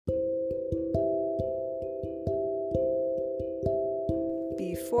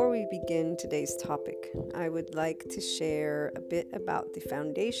Before we begin today's topic, I would like to share a bit about the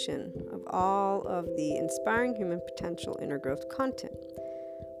foundation of all of the Inspiring Human Potential Inner Growth content.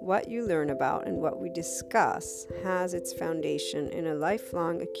 What you learn about and what we discuss has its foundation in a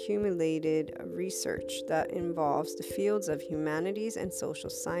lifelong accumulated research that involves the fields of humanities and social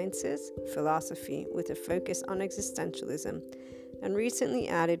sciences, philosophy with a focus on existentialism, and recently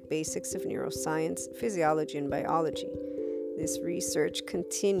added basics of neuroscience, physiology, and biology. This research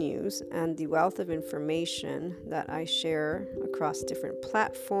continues, and the wealth of information that I share across different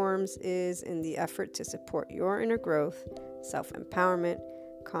platforms is in the effort to support your inner growth, self-empowerment,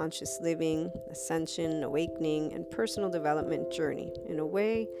 conscious living, ascension, awakening, and personal development journey in a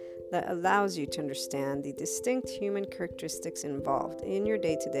way that allows you to understand the distinct human characteristics involved in your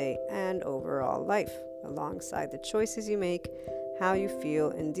day-to-day and overall life, alongside the choices you make, how you feel,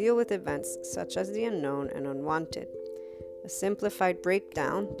 and deal with events such as the unknown and unwanted. A simplified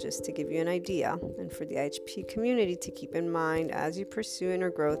breakdown, just to give you an idea, and for the IHP community to keep in mind as you pursue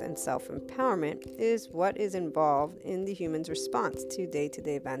inner growth and self-empowerment, is what is involved in the human's response to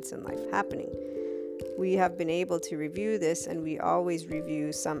day-to-day events and life happening. We have been able to review this, and we always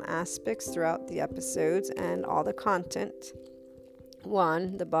review some aspects throughout the episodes and all the content.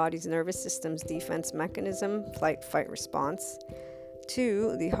 1. The body's nervous system's defense mechanism, flight-fight response.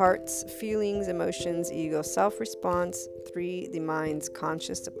 2. The heart's feelings, emotions, ego, self-response. 3. The mind's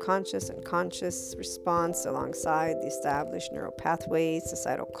conscious, subconscious, and conscious response alongside the established neural pathways,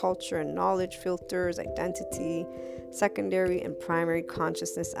 societal culture and knowledge filters, identity, secondary and primary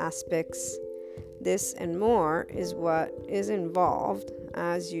consciousness aspects. This and more is what is involved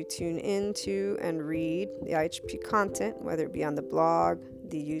as you tune into and read the IHP content, whether it be on the blog,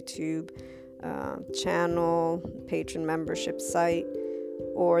 the YouTube channel, patron membership site,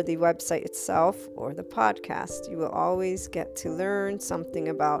 or the website itself, or the podcast. You will always get to learn something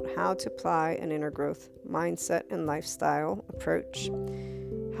about how to apply an inner growth mindset and lifestyle approach,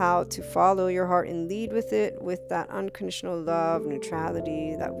 how to follow your heart and lead with it with that unconditional love,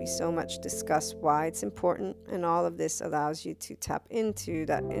 neutrality that we so much discuss, why it's important, and all of this allows you to tap into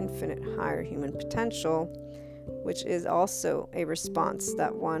that infinite higher human potential, which is also a response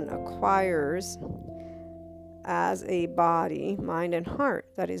that one acquires as a body, mind, and heart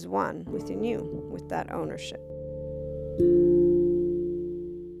that is one within you with that ownership.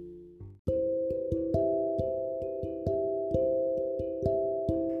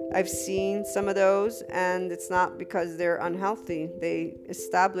 I've seen some of those, and it's not because they're unhealthy. They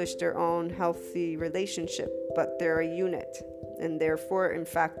establish their own healthy relationship, but they're a unit. And therefore, in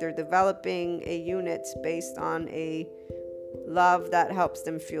fact, they're developing a unit based on a love that helps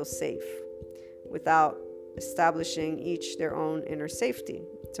them feel safe without establishing each their own inner safety.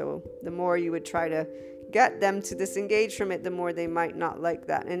 So the more you would try to get them to disengage from it, the more they might not like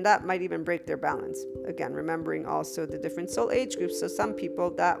that. And that might even break their balance. Again, remembering also the different soul age groups. So some people,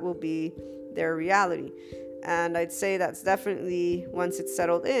 that will be their reality. And I'd say that's definitely, once it's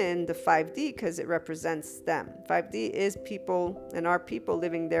settled in, the 5D, because it represents them. 5D is people and our people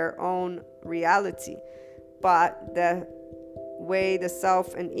living their own reality. But the way the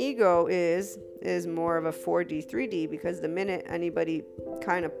self and ego is more of a 4D, 3D, because the minute anybody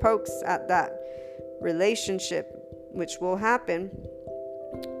kind of pokes at that relationship, which will happen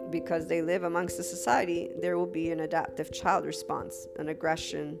because they live amongst the society, there will be an adaptive child response, an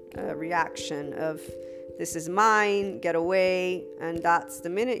aggression, a reaction of this is mine, get away. And that's the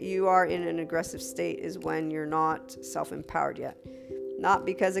minute you are in an aggressive state is when you're not self-empowered yet. Not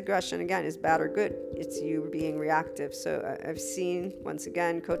because aggression, again, is bad or good. It's you being reactive. So I've seen, once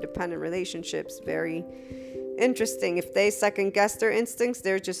again, codependent relationships, very interesting. If they second guess their instincts,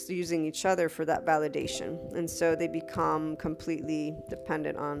 they're just using each other for that validation. And so they become completely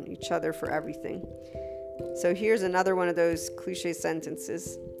dependent on each other for everything. So here's another one of those cliche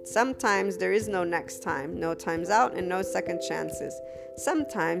sentences. Sometimes there is no next time, no times out, and no second chances.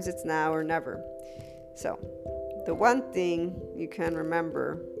 Sometimes it's now or never. So the one thing you can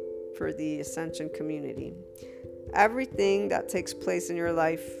remember for the Ascension community, everything that takes place in your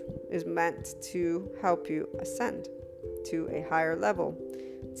life is meant to help you ascend to a higher level.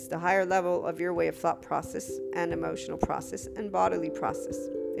 It's the higher level of your way of thought process and emotional process and bodily process.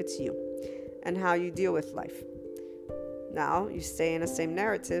 It's you and how you deal with life. Now, you stay in the same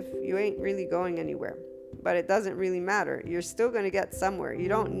narrative, you ain't really going anywhere. But it doesn't really matter. You're still going to get somewhere. You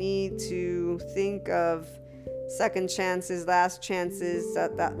don't need to think of second chances, last chances.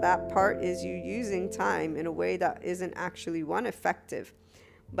 That part is you using time in a way that isn't actually, one, effective,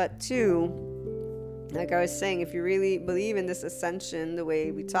 but two, Like I was saying, if you really believe in this ascension, the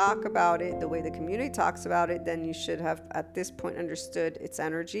way we talk about it, the way the community talks about it, then you should have at this point understood its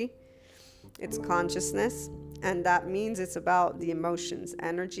energy, its consciousness, and that means it's about the emotions,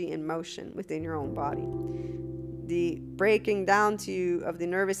 energy and motion within your own body. The breaking down to you of the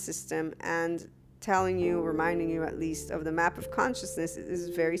nervous system and telling you, reminding you at least of the map of consciousness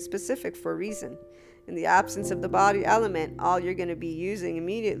is very specific for a reason. In the absence of the body element, all you're going to be using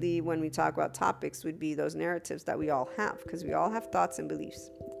immediately when we talk about topics would be those narratives that we all have, because we all have thoughts and beliefs.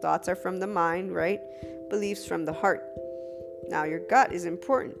 Thoughts are from the mind, right? Beliefs from the heart. Now, your gut is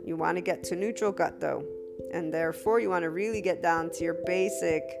important. You want to get to neutral gut, though. And therefore, you want to really get down to your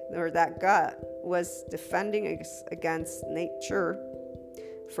basic, or that gut was defending against nature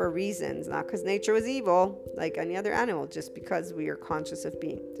for reasons, not because nature was evil like any other animal, just because we are conscious of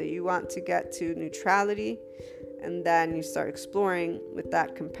being. So you want to get to neutrality, and then you start exploring with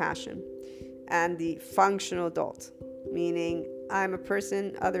that compassion. And the functional adult, meaning I'm a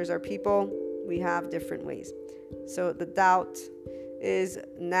person, others are people, we have different ways. So the doubt is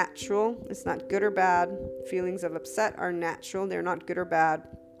natural, it's not good or bad. Feelings of upset are natural, they're not good or bad.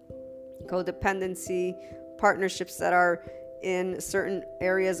 Codependency, partnerships that are in certain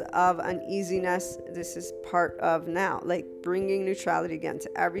areas of uneasiness, this is part of now, like bringing neutrality again to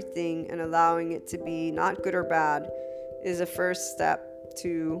everything and allowing it to be not good or bad is a first step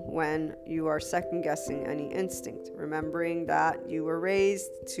to when you are second guessing any instinct, remembering that you were raised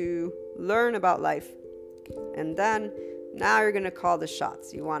to learn about life. And then now you're going to call the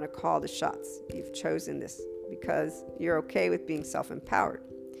shots. You want to call the shots. You've chosen this because you're okay with being self-empowered.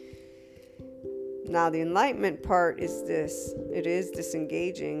 Now, the enlightenment part is this. It is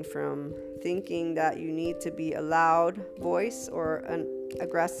disengaging from thinking that you need to be a loud voice or an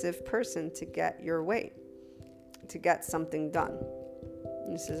aggressive person to get your way, to get something done.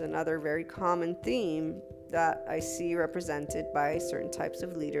 This is another very common theme that I see represented by certain types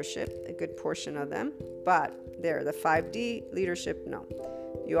of leadership, a good portion of them. But they're the 5D leadership, no.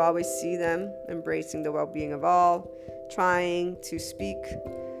 You always see them embracing the well-being of all, trying to speak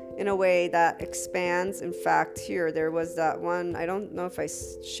in a way that expands. In fact, here there was that one, I don't know if I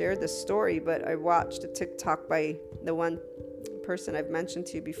shared the story, but I watched a TikTok by the one person I've mentioned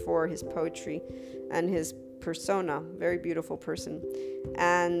to you before, his poetry and his persona, very beautiful person.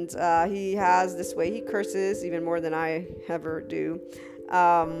 And he has this way, he curses even more than I ever do,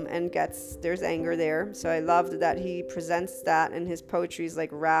 and there's anger there. So I loved that he presents that, and his poetry is like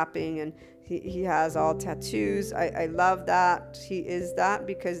rapping, and he has all tattoos. I love that he is that,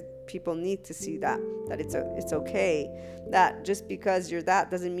 because people need to see that it's okay, that just because you're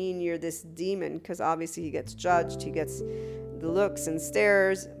that doesn't mean you're this demon, because obviously he gets judged, he gets the looks and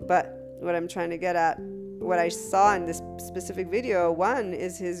stares. But what I'm trying to get at, what I saw in this specific video, one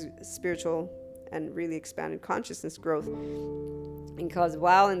is his spiritual and really expanded consciousness growth. Because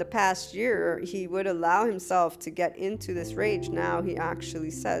while in the past year he would allow himself to get into this rage, now he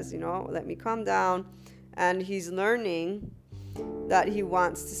actually says, let me calm down. And he's learning that he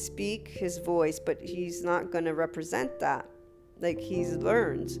wants to speak his voice, but he's not going to represent that. Like, he's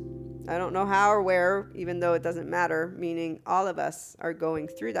learned. I don't know how or where, even though it doesn't matter, meaning all of us are going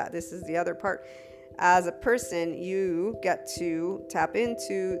through that. This is the other part. As a person, you get to tap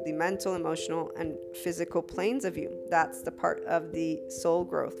into the mental, emotional, and physical planes of you. That's the part of the soul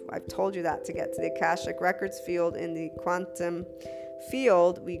growth. I've told you that to get to the Akashic Records field. In the quantum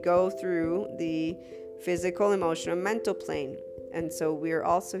field, we go through the physical, emotional, and mental plane. And so we're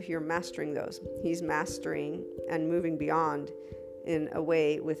also here mastering those. He's mastering and moving beyond in a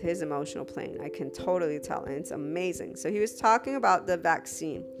way with his emotional plane. I can totally tell, and it's amazing. So he was talking about the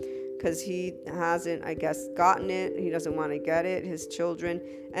vaccine, because he hasn't, I guess, gotten it. He doesn't want to get it, his children.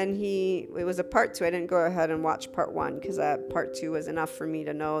 And it was a part 2. I didn't go ahead and watch part 1, because part 2 was enough for me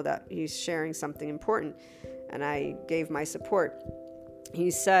to know that he's sharing something important. And I gave my support.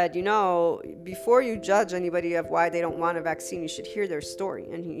 He said, before you judge anybody of why they don't want a vaccine, you should hear their story.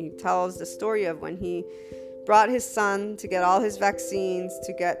 And he tells the story of when he brought his son to get all his vaccines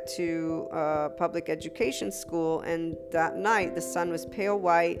to get to public education school, and that night the son was pale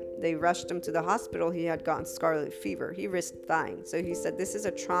white. They rushed him to the hospital. He had gotten scarlet fever. He risked dying. So he said, this is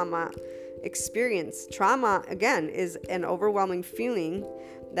a trauma experience. Trauma, again, is an overwhelming feeling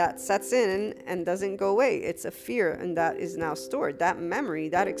that sets in and doesn't go away. It's a fear, and that is now stored. That memory,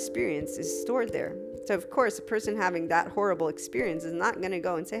 that experience is stored there. So of course, a person having that horrible experience is not going to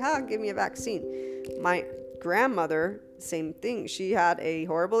go and say, give me a vaccine. My grandmother, same thing. She had a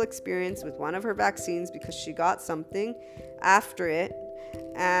horrible experience with one of her vaccines because she got something after it,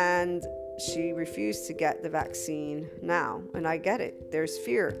 and she refused to get the vaccine now. And I get it. There's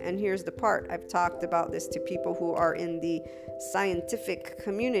fear. And here's the part. I've talked about this to people who are in the scientific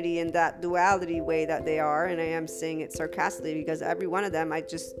community in that duality way that they are. And I am saying it sarcastically because every one of them I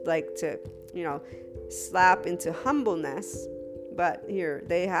just like to, slap into humbleness. But here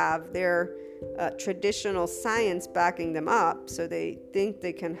they have their traditional science backing them up. So they think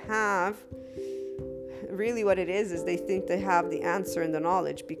they can have, really what it is they think they have the answer and the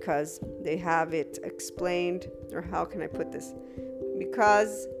knowledge because they have it explained, or how can I put this?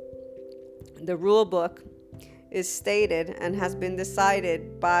 Because the rule book is stated and has been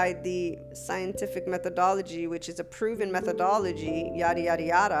decided by the scientific methodology, which is a proven methodology, yada, yada,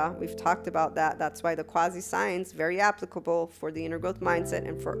 yada. We've talked about that. That's why the quasi-science, very applicable for the inner growth mindset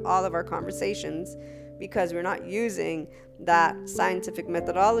and for all of our conversations, because we're not using that scientific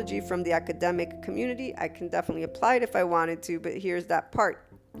methodology from the academic community. I can definitely apply it if I wanted to, but here's that part.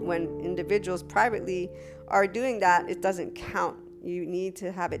 When individuals privately are doing that, it doesn't count. You need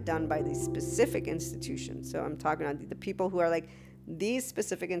to have it done by these specific institutions. So I'm talking about the people who are like these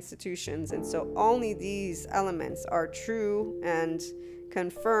specific institutions. And so only these elements are true and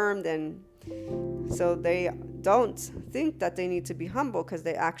confirmed. And so they don't think that they need to be humble because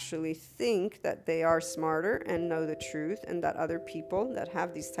they actually think that they are smarter and know the truth, and that other people that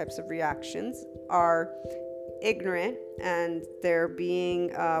have these types of reactions are ignorant and they're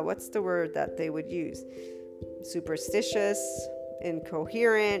being, what's the word that they would use? Superstitious,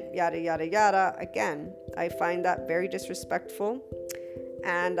 incoherent, yada, yada, yada. Again, I find that very disrespectful,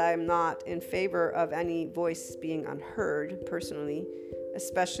 and I'm not in favor of any voice being unheard personally,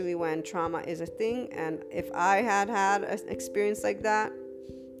 especially when trauma is a thing. And if I had an experience like that,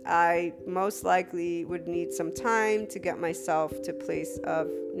 I most likely would need some time to get myself to a place of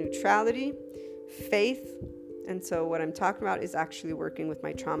neutrality, faith. And so what I'm talking about is actually working with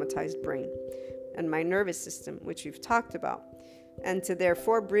my traumatized brain and my nervous system, which we've talked about. And to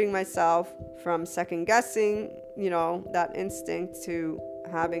therefore bring myself from second guessing, that instinct, to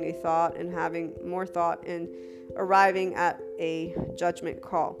having a thought and having more thought and arriving at a judgment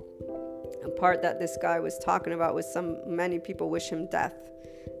call. A part that this guy was talking about was many people wish him death.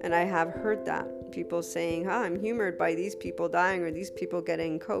 And I have heard that. People saying, I'm humored by these people dying or these people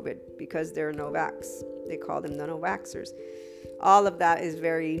getting COVID because they're no-vax. They call them the no-vaxxers. All of that is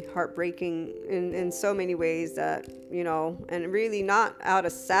very heartbreaking in so many ways that, and really not out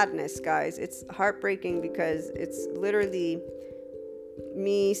of sadness, guys. It's heartbreaking because it's literally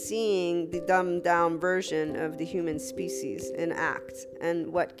me seeing the dumbed down version of the human species in act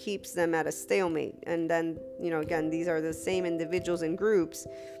and what keeps them at a stalemate. And then, again, these are the same individuals and groups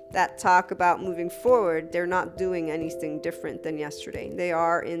that talk about moving forward. They're not doing anything different than yesterday. They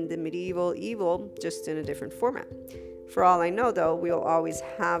are in the medieval evil, just in a different format. For all I know, though, we'll always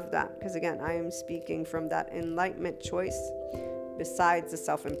have that. Because again, I am speaking from that enlightenment choice besides the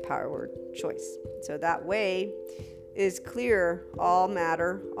self-empowered choice. So that way is clear. All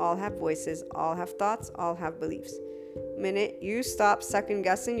matter, all have voices, all have thoughts, all have beliefs. The minute you stop second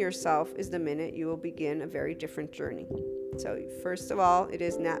guessing yourself is the minute you will begin a very different journey. So first of all, it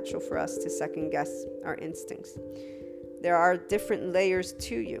is natural for us to second guess our instincts. There are different layers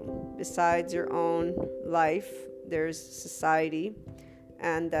to you. Besides your own life, there's society,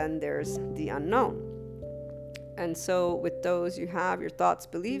 and then there's the unknown. And so with those, you have your thoughts,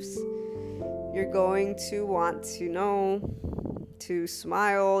 beliefs. You're going to want to know, to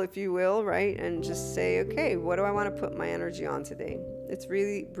smile, if you will, right? And just say, okay, what do I want to put my energy on today? It's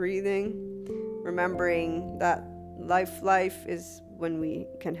really breathing, remembering that life is when we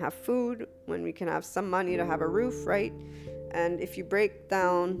can have food, when we can have some money to have a roof, right? And if you break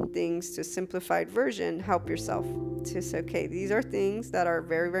down things to a simplified version, help yourself to say, okay, these are things that are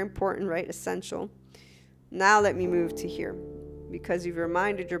very, very important, right? Essential. Now let me move to here. Because you've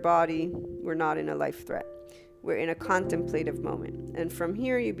reminded your body, we're not in a life threat. We're in a contemplative moment. And from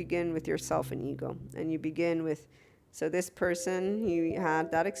here, you begin with yourself and ego. And you begin with, so this person, he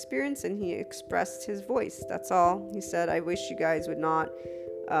had that experience and he expressed his voice. That's all. He said, I wish you guys would not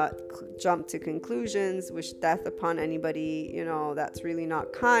jump to conclusions, wish death upon anybody, that's really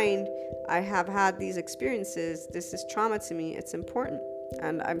not kind. I have had these experiences. This is trauma to me. It's important.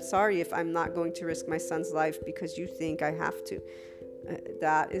 And I'm sorry if I'm not going to risk my son's life because you think I have to.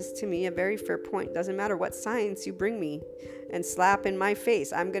 That is, to me, a very fair point. Doesn't matter what science you bring me and slap in my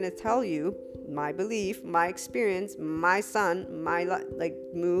face. I'm going to tell you my belief, my experience, my son,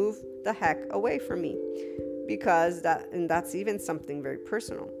 move the heck away from me. Because that's even something very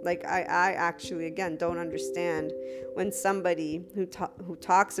personal. Like I actually, again, don't understand when somebody who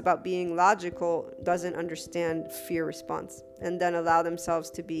talks about being logical doesn't understand fear response and then allow themselves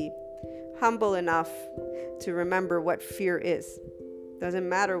to be humble enough to remember what fear is. Doesn't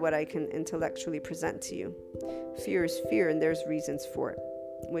matter what I can intellectually present to you. Fear is fear, and there's reasons for it,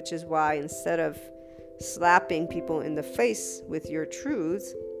 which is why instead of slapping people in the face with your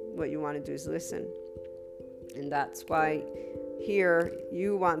truths, what you want to do is listen. And that's why here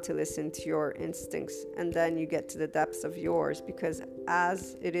you want to listen to your instincts, and then you get to the depths of yours, because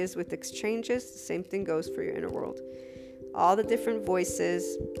as it is with exchanges, the same thing goes for your inner world. All the different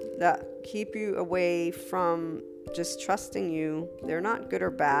voices that keep you away from just trusting you, they're not good or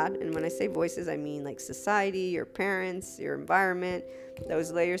bad. And when I say voices, I mean like society, your parents, your environment,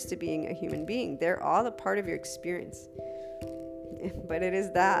 those layers to being a human being. They're all a part of your experience. But it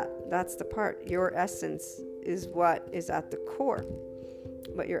is that's the part. Your essence is what is at the core.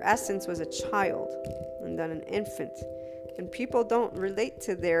 But your essence was a child and then an infant. And people don't relate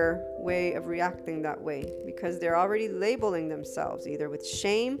to their way of reacting that way because they're already labeling themselves either with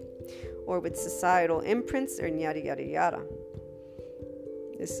shame or with societal imprints or yada, yada, yada.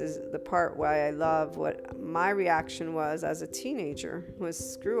 This is the part why I love what my reaction was as a teenager was,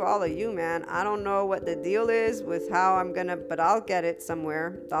 screw all of you, man. I don't know what the deal is with how I'm gonna, but I'll get it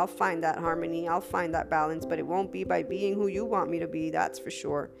somewhere. I'll find that harmony. I'll find that balance, but it won't be by being who you want me to be. That's for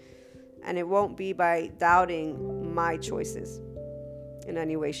sure. And it won't be by doubting my choices in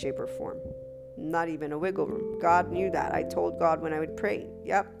any way, shape, or form. Not even a wiggle room. God knew that. I told God when I would pray,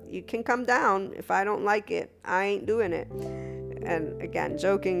 yep, you can come down. If I don't like it, I ain't doing it. And again,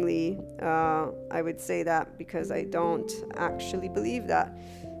 jokingly, I would say that because I don't actually believe that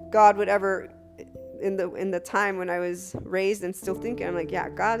God would ever, in the time when I was raised and still thinking, I'm like, yeah,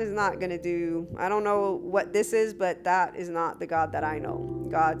 God is not going to do, I don't know what this is, but that is not the God that I know.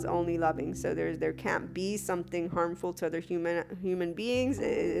 God's only loving. So there can't be something harmful to other human beings.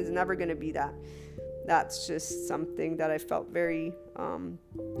 It is never going to be that. That's just something that I felt very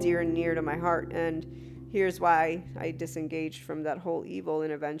dear and near to my heart. And here's why I disengaged from that whole evil,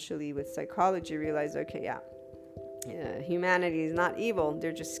 and eventually with psychology realized, okay, yeah, humanity is not evil.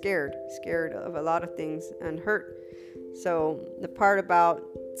 They're just scared of a lot of things and hurt. So the part about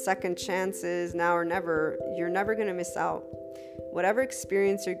second chances, now or never, you're never going to miss out. Whatever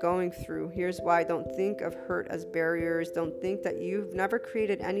experience you're going through, here's why. Don't think of hurt as barriers. Don't think that you've never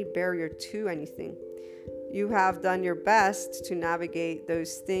created any barrier to anything. You have done your best to navigate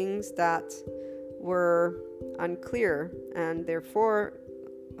those things that were unclear and therefore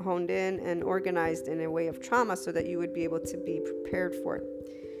honed in and organized in a way of trauma so that you would be able to be prepared for it.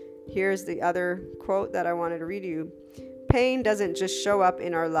 Here's the other quote that I wanted to read to you. Pain doesn't just show up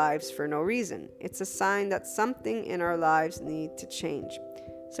in our lives for no reason. It's a sign that something in our lives need to change.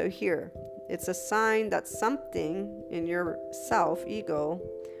 So here, it's a sign that something in your self, ego,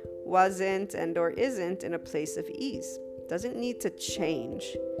 wasn't and or isn't in a place of ease. Doesn't need to change.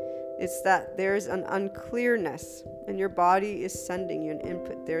 It's that there's an unclearness and your body is sending you an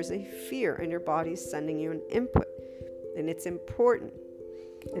input. There's a fear and your body is sending you an input. And it's important.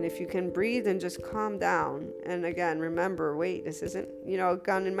 And if you can breathe and just calm down. And again, remember, wait, this isn't, a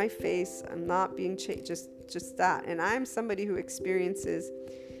gun in my face. I'm not being chased, just that. And I'm somebody who experiences,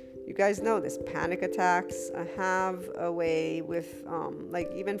 you guys know this, panic attacks. I have a way with,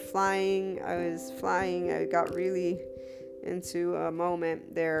 even flying. I was flying. I got really into a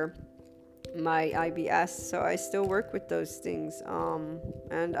moment there, my IBS. So I still work with those things.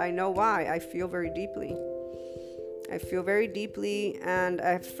 And I know why. I feel very deeply, and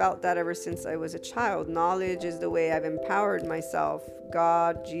I've felt that ever since I was a child. Knowledge is the way I've empowered myself.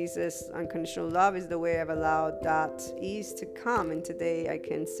 God, Jesus, unconditional love is the way I've allowed that ease to come. And today I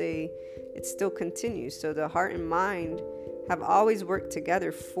can say it still continues. So the heart and mind have always worked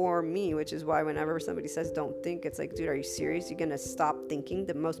together for me, which is why whenever somebody says don't think, it's like, dude, are you serious? You're going to stop thinking,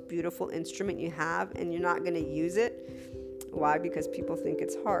 the most beautiful instrument you have, and you're not going to use it? Why? Because people think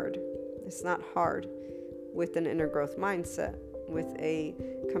it's hard. It's not hard. With an inner growth mindset, with a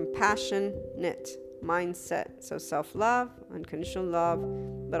compassionate mindset. So self-love, unconditional love,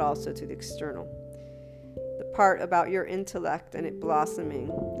 but also to the external. The part about your intellect and it blossoming,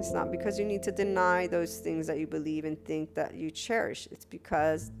 it's not because you need to deny those things that you believe and think that you cherish. It's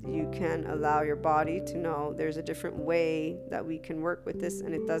because you can allow your body to know there's a different way that we can work with this,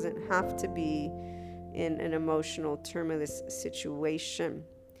 and it doesn't have to be in an emotional, tumultuous situation.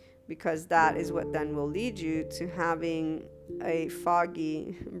 Because that is what then will lead you to having a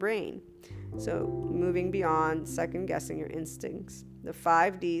foggy brain. So moving beyond second guessing your instincts. The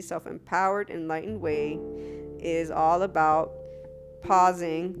 5D self-empowered enlightened way is all about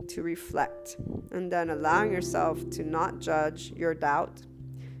pausing to reflect and then allowing yourself to not judge your doubt,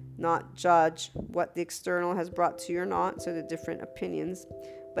 not judge what the external has brought to you or not, so the different opinions,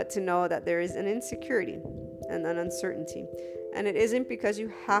 but to know that there is an insecurity and an uncertainty. And it isn't because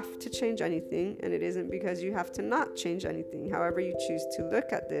you have to change anything, and it isn't because you have to not change anything. However you choose to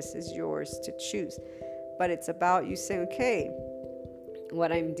look at this is yours to choose. But it's about you saying, okay,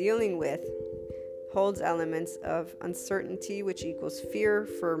 what I'm dealing with holds elements of uncertainty, which equals fear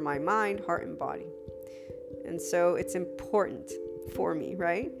for my mind, heart, and body. And so it's important for me,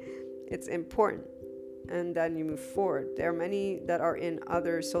 right? It's important. And then you move forward. There are many that are in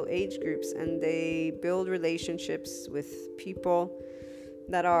other soul age groups, and they build relationships with people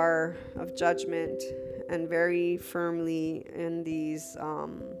that are of judgment and very firmly in these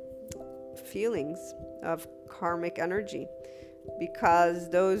feelings of karmic energy, because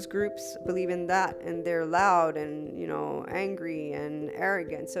those groups believe in that, and they're loud and, angry and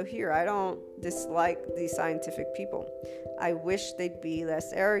arrogant. So here, I don't dislike these scientific people. I wish they'd be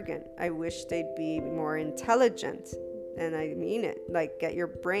less arrogant. I wish they'd be more intelligent. And I mean it. Like, get your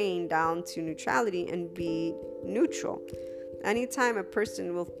brain down to neutrality and be neutral. Anytime a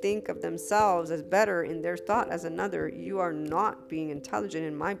person will think of themselves as better in their thought as another, you are not being intelligent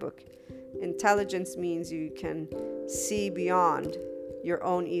in my book. Intelligence means you can see beyond your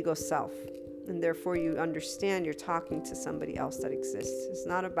own ego self, and therefore you understand you're talking to somebody else that exists. It's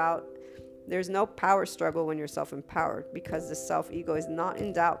not about, there's no power struggle when you're self-empowered, because the self-ego is not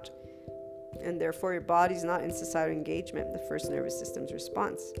in doubt, and therefore your body's not in societal engagement, the first nervous system's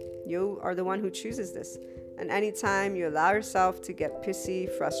response. You are the one who chooses this. And anytime you allow yourself to get pissy,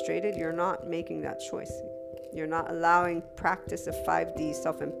 frustrated, you're not making that choice. You're not allowing practice of 5D,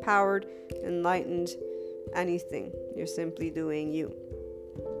 self-empowered, enlightened, anything. You're simply doing you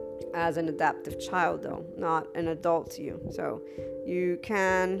as an adaptive child, though, not an adult you. So you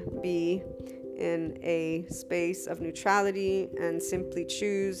can be in a space of neutrality and simply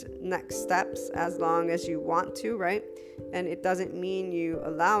choose next steps as long as you want to, right? And it doesn't mean you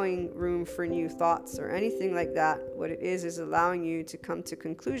allowing room for new thoughts or anything like that. What it is allowing you to come to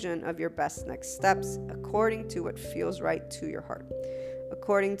conclusion of your best next steps according to what feels right to your heart,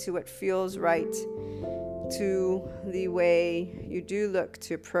 according to what feels right to the way you do look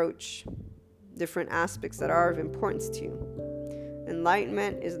to approach different aspects that are of importance to you.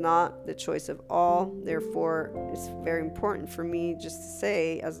 Enlightenment is not the choice of all. Therefore, it's very important for me just to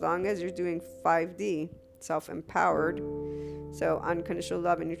say, as long as you're doing 5D, self-empowered, so unconditional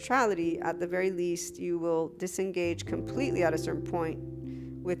love and neutrality, at the very least, you will disengage completely at a certain point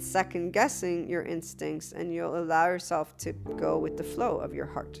with second guessing your instincts, and you'll allow yourself to go with the flow of your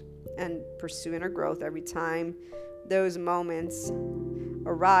heart and pursue inner growth every time those moments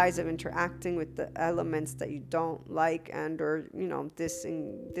arise of interacting with the elements that you don't like and or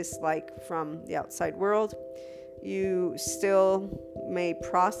dislike from the outside world. You still may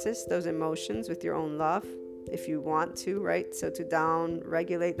process those emotions with your own love if you want to, right? So to down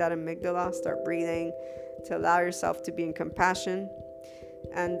regulate that amygdala, start breathing, to allow yourself to be in compassion,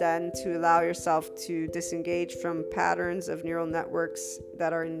 and then to allow yourself to disengage from patterns of neural networks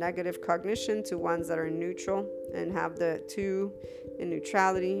that are in negative cognition to ones that are in neutral, and have the two in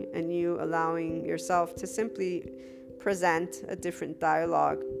neutrality, and you allowing yourself to simply present a different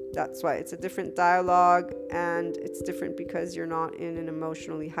dialogue. That's why it's a different dialogue, and it's different because you're not in an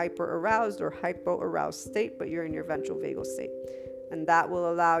emotionally hyper-aroused or hypo-aroused state, but you're in your ventral vagal state. And that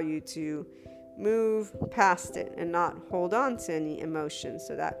will allow you to move past it and not hold on to any emotion.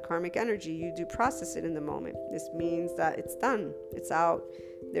 So that karmic energy, you do process it in the moment. This means that it's done, it's out,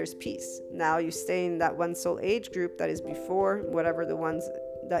 there's peace. Now you stay in that one soul age group that is before, whatever the ones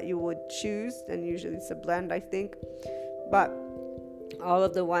that you would choose, and usually it's a blend, I think. But all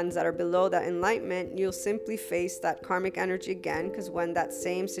of the ones that are below that enlightenment, you'll simply face that karmic energy again, because when that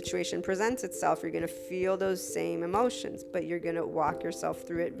same situation presents itself, you're going to feel those same emotions, but you're going to walk yourself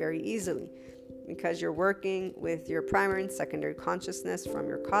through it very easily, because you're working with your primary and secondary consciousness from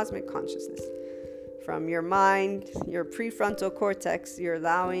your cosmic consciousness. From your mind, your prefrontal cortex, you're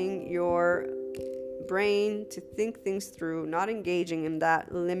allowing your brain to think things through, not engaging in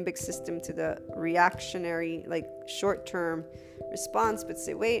that limbic system to the reactionary, like short-term response, but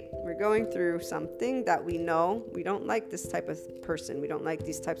say, wait, we're going through something that we know we don't like this type of person, we don't like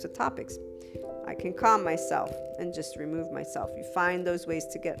these types of topics. I can calm myself and just remove myself. You find those ways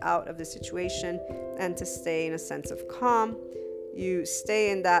to get out of the situation and to stay in a sense of calm. You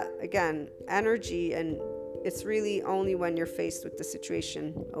stay in that, again, energy, and it's really only when you're faced with the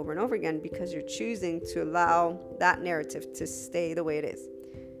situation over and over again, because you're choosing to allow that narrative to stay the way it is.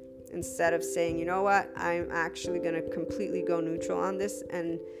 Instead of saying, you know what, I'm actually going to completely go neutral on this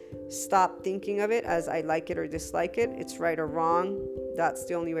and stop thinking of it as I like it or dislike it, it's right or wrong. That's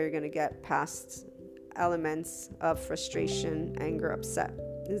the only way you're going to get past elements of frustration, anger, upset,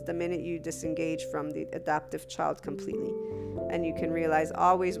 is the minute you disengage from the adaptive child completely. And you can realize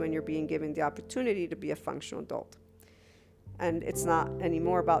always when you're being given the opportunity to be a functional adult. And it's not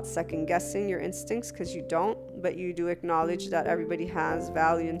anymore about second guessing your instincts, because you don't, but you do acknowledge that everybody has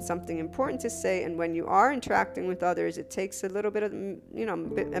value and something important to say. And when you are interacting with others, it takes a little bit of,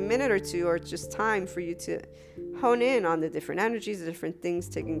 a minute or two, or just time for you to hone in on the different energies, the different things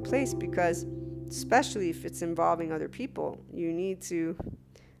taking place, because especially if it's involving other people, you need to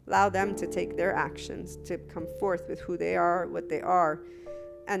allow them to take their actions, to come forth with who they are, what they are,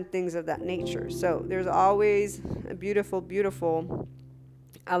 and things of that nature. So there's always a beautiful, beautiful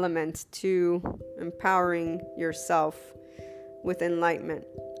element to empowering yourself with enlightenment.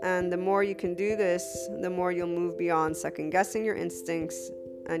 And the more you can do this, the more you'll move beyond second guessing your instincts,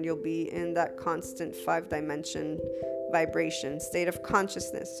 and you'll be in that constant 5-dimension vibration state of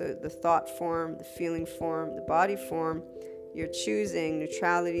consciousness. So the thought form, the feeling form, the body form, you're choosing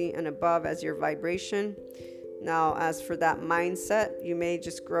neutrality and above as your vibration. Now, as for that mindset, you may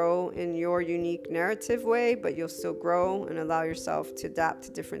just grow in your unique narrative way, but you'll still grow and allow yourself to adapt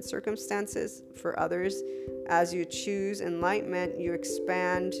to different circumstances. For others, as you choose enlightenment, you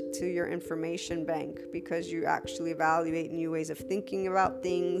expand to your information bank, because you actually evaluate new ways of thinking about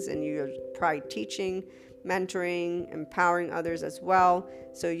things, and you're probably teaching, mentoring, empowering others as well.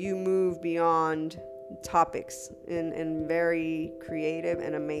 So you move beyond topics in very creative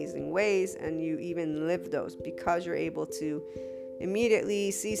and amazing ways, and you even live those, because you're able to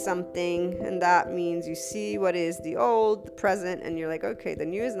immediately see something, and that means you see what is the old, the present, and you're like, okay, the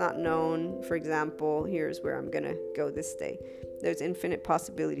new is not known. For example, here's where I'm gonna go this day. There's infinite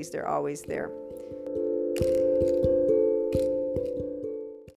possibilities, they're always there.